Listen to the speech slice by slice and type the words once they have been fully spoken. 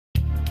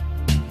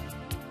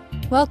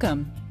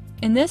Welcome!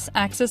 In this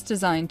Axis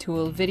Design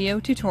Tool video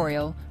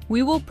tutorial,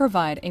 we will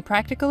provide a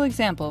practical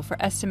example for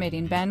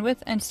estimating bandwidth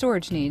and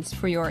storage needs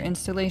for your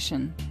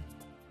installation.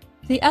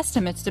 The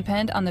estimates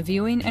depend on the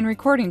viewing and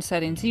recording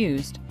settings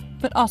used,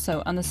 but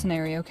also on the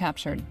scenario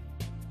captured.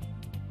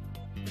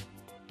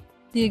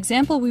 The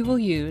example we will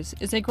use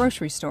is a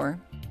grocery store.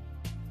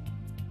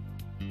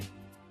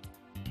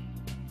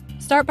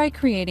 Start by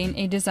creating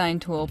a Design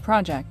Tool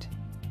project.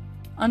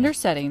 Under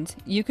Settings,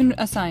 you can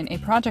assign a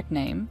project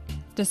name,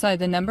 decide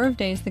the number of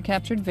days the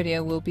captured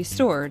video will be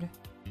stored,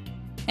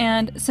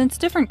 and since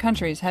different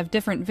countries have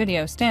different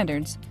video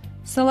standards,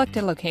 select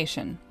a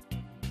location.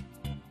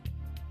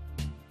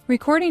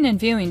 Recording and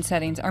viewing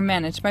settings are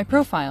managed by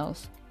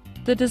profiles.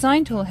 The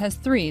Design Tool has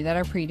 3 that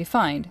are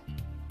predefined.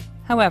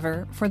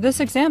 However, for this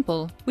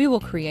example, we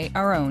will create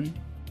our own.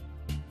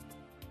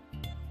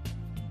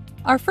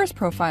 Our first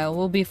profile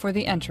will be for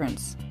the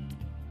entrance.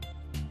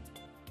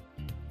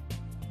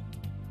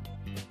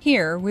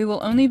 Here, we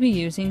will only be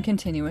using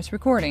continuous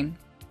recording.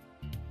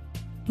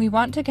 We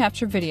want to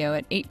capture video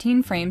at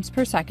 18 frames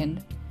per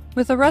second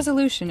with a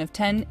resolution of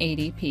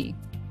 1080p.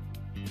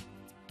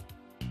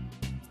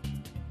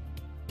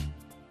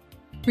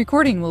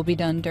 Recording will be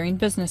done during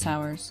business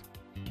hours.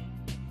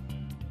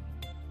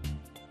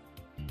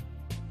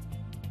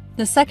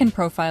 The second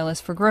profile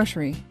is for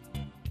grocery.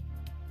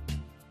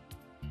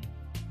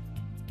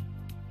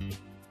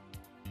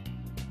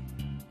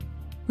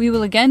 We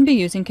will again be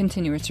using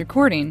continuous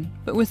recording,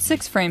 but with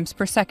 6 frames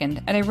per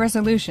second at a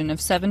resolution of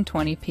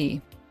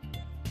 720p.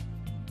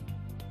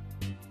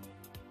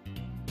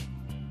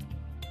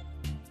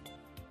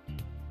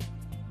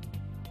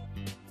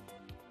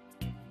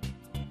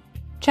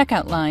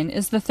 Checkout line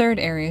is the third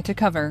area to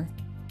cover.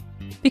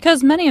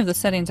 Because many of the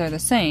settings are the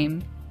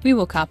same, we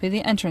will copy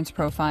the entrance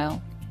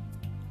profile.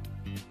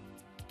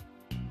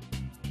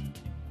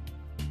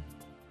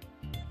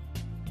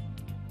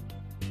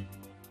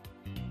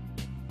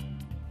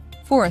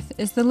 Fourth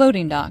is the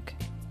loading dock.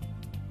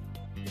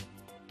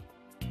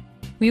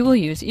 We will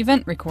use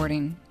event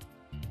recording.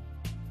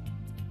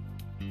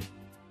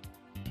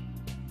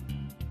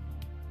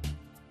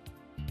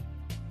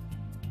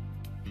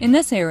 In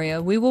this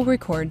area, we will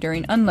record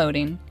during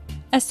unloading,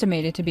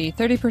 estimated to be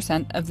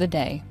 30% of the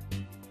day.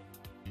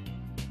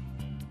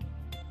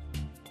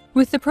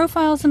 With the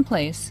profiles in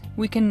place,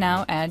 we can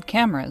now add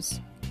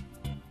cameras.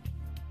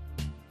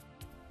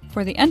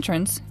 For the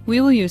entrance,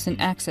 we will use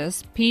an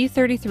Axis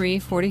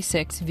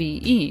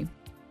P3346VE.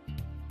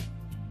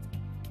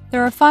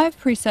 There are 5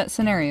 preset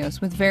scenarios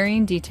with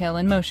varying detail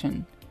and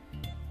motion.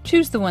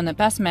 Choose the one that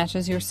best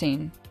matches your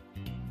scene.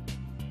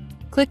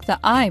 Click the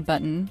I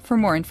button for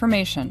more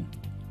information,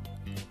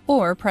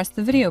 or press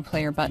the video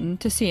player button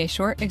to see a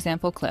short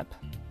example clip.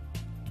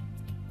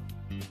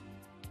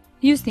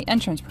 Use the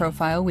entrance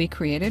profile we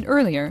created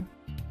earlier.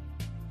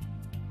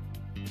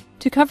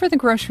 To cover the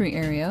grocery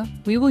area,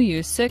 we will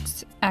use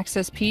 6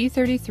 Axis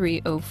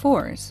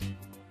P3304s.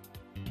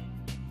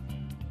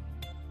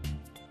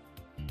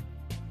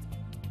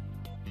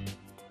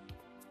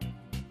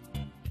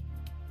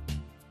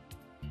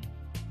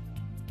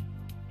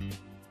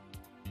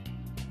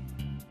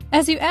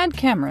 As you add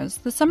cameras,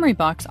 the summary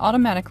box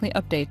automatically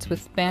updates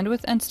with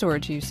bandwidth and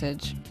storage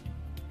usage.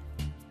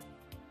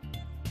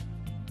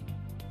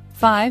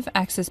 5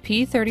 Axis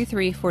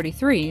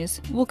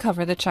P3343s will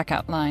cover the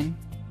checkout line.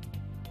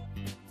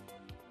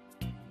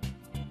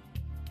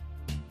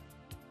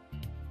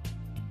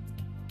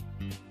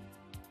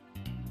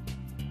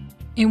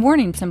 A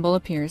warning symbol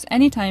appears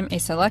anytime a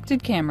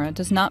selected camera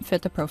does not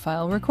fit the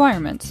profile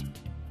requirements.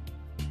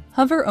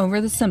 Hover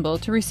over the symbol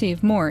to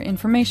receive more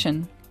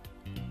information.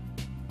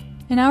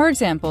 In our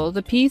example,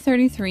 the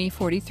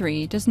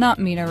P3343 does not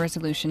meet our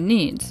resolution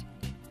needs.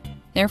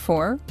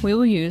 Therefore, we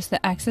will use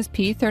the Axis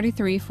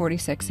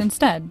P3346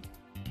 instead.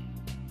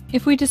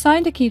 If we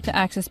decide to keep the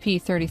Axis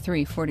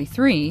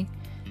P3343,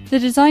 the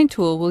Design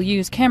Tool will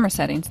use camera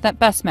settings that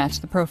best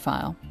match the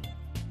profile.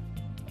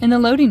 In the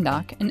loading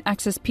dock, an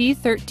Axis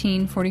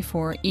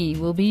P1344E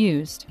will be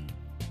used.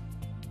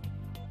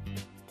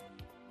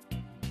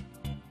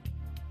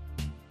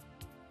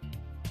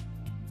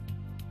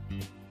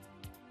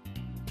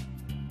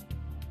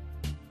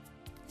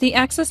 The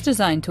Axis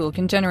Design Tool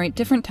can generate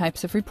different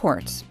types of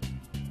reports.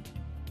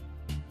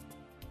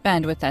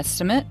 Bandwidth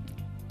estimate,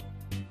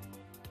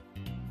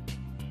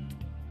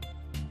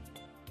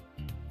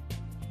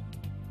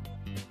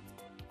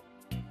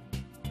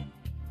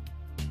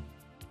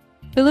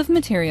 bill of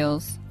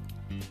materials,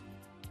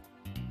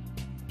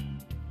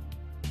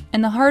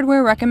 and the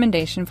hardware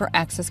recommendation for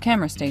Axis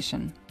Camera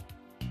Station.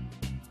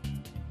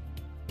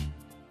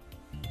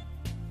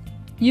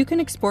 You can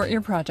export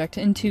your project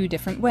in 2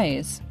 different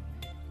ways.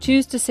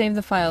 Choose to save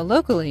the file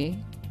locally,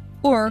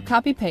 or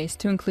copy-paste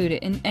to include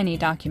it in any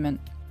document.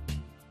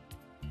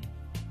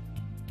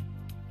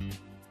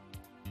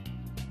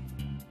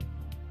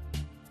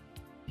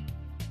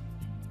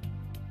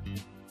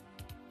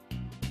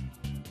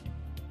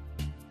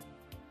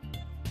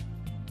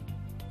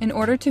 In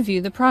order to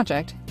view the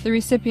project, the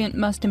recipient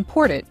must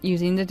import it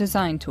using the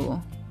Design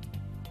Tool.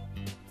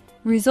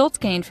 Results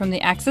gained from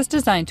the Access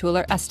Design Tool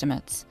are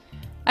estimates.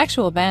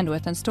 Actual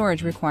bandwidth and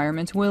storage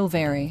requirements will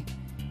vary.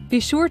 Be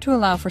sure to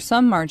allow for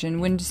some margin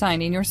when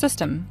designing your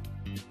system.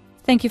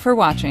 Thank you for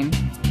watching.